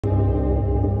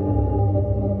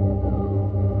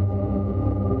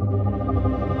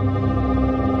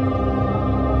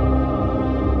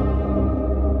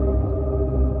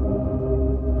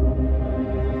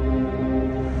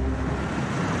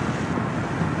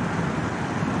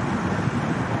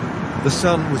The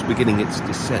sun was beginning its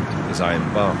descent as I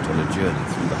embarked on a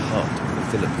journey through the heart of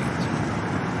the Philippines.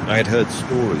 I had heard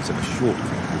stories of a shortcut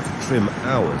that could trim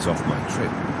hours off my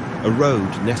trip, a road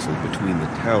nestled between the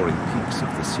towering peaks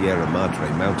of the Sierra Madre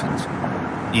Mountains.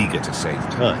 Eager to save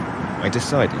time, I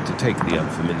decided to take the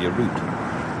unfamiliar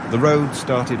route. The road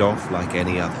started off like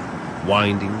any other,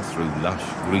 winding through lush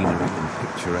greenery and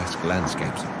picturesque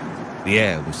landscapes. The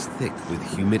air was thick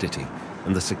with humidity,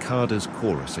 and the cicadas'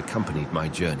 chorus accompanied my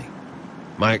journey.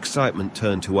 My excitement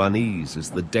turned to unease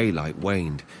as the daylight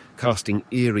waned, casting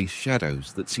eerie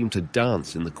shadows that seemed to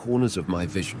dance in the corners of my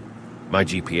vision. My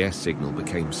GPS signal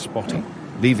became spotty,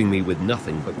 leaving me with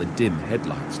nothing but the dim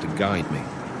headlights to guide me.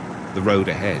 The road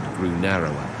ahead grew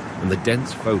narrower, and the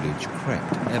dense foliage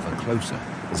crept ever closer,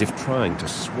 as if trying to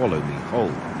swallow me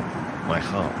whole. My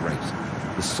heart raced,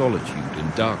 the solitude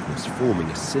and darkness forming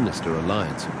a sinister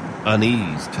alliance.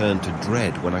 Unease turned to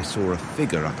dread when I saw a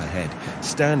figure up ahead,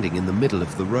 standing in the middle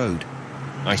of the road.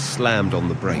 I slammed on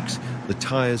the brakes, the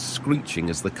tires screeching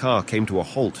as the car came to a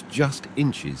halt just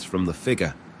inches from the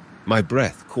figure. My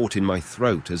breath caught in my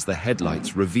throat as the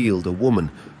headlights revealed a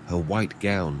woman, her white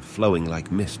gown flowing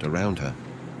like mist around her.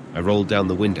 I rolled down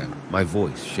the window, my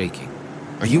voice shaking.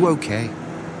 "Are you okay?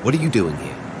 What are you doing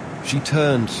here?" She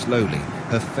turned slowly,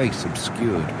 her face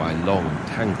obscured by long,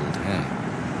 tangled hair.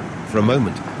 For a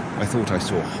moment, I thought I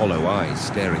saw hollow eyes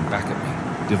staring back at me,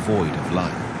 devoid of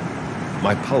life.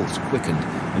 My pulse quickened,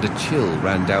 and a chill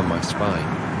ran down my spine.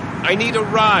 "I need a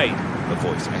ride!" the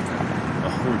voice echoed, a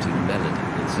haunting melody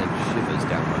that sent shivers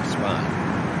down my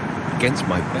spine. Against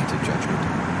my better judgment,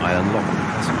 I unlocked the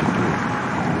passenger door.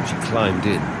 She climbed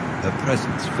in, her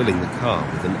presence filling the car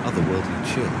with an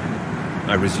otherworldly chill.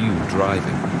 I resumed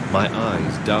driving, my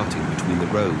eyes darting between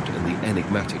the road and the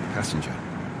enigmatic passenger.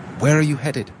 "Where are you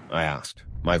headed?" I asked,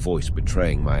 my voice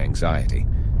betraying my anxiety.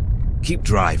 "Keep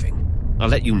driving. I'll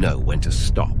let you know when to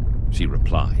stop," she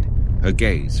replied, her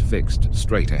gaze fixed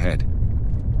straight ahead.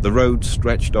 The road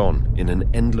stretched on in an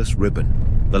endless ribbon,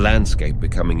 the landscape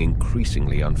becoming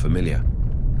increasingly unfamiliar.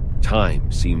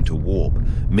 Time seemed to warp,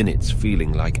 minutes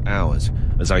feeling like hours,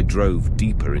 as I drove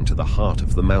deeper into the heart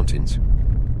of the mountains.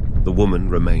 The woman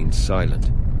remained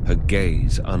silent, her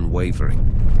gaze unwavering.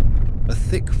 A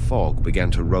thick fog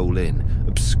began to roll in,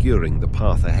 obscuring the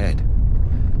path ahead.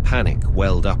 Panic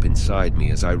welled up inside me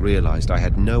as I realized I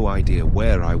had no idea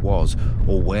where I was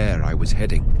or where I was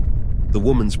heading. The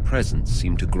woman's presence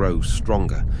seemed to grow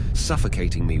stronger,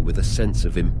 suffocating me with a sense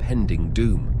of impending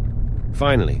doom.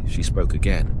 Finally, she spoke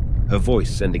again, her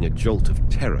voice sending a jolt of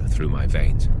terror through my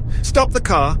veins. "Stop the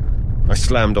car!" I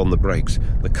slammed on the brakes,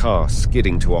 the car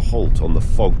skidding to a halt on the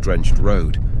fog-drenched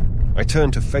road. I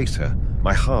turned to face her,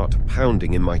 my heart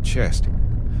pounding in my chest.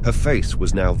 Her face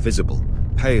was now visible,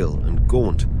 pale and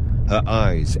gaunt, her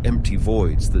eyes empty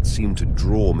voids that seemed to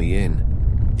draw me in.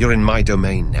 "You're in my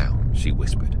domain now," she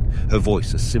whispered, her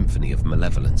voice a symphony of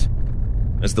malevolence.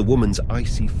 As the woman's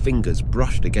icy fingers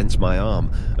brushed against my arm,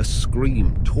 a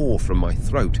scream tore from my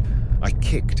throat. I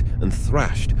kicked and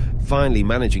thrashed, finally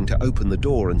managing to open the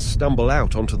door and stumble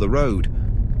out onto the road.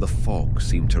 The fog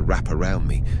seemed to wrap around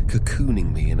me,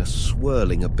 cocooning me in a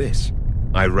swirling abyss.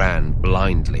 I ran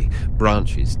blindly,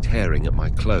 branches tearing at my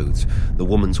clothes, the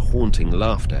woman's haunting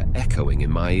laughter echoing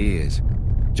in my ears.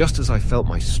 Just as I felt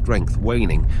my strength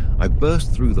waning, I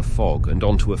burst through the fog and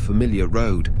onto a familiar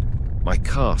road. My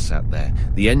car sat there,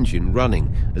 the engine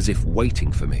running, as if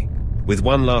waiting for me. With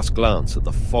one last glance at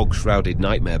the fog-shrouded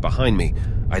nightmare behind me,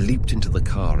 I leaped into the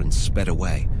car and sped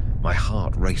away, my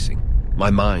heart racing, my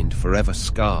mind forever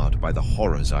scarred by the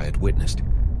horrors I had witnessed.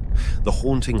 The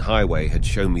haunting highway had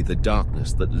shown me the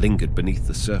darkness that lingered beneath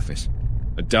the surface,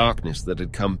 a darkness that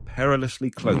had come perilously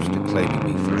close to claiming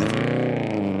me forever.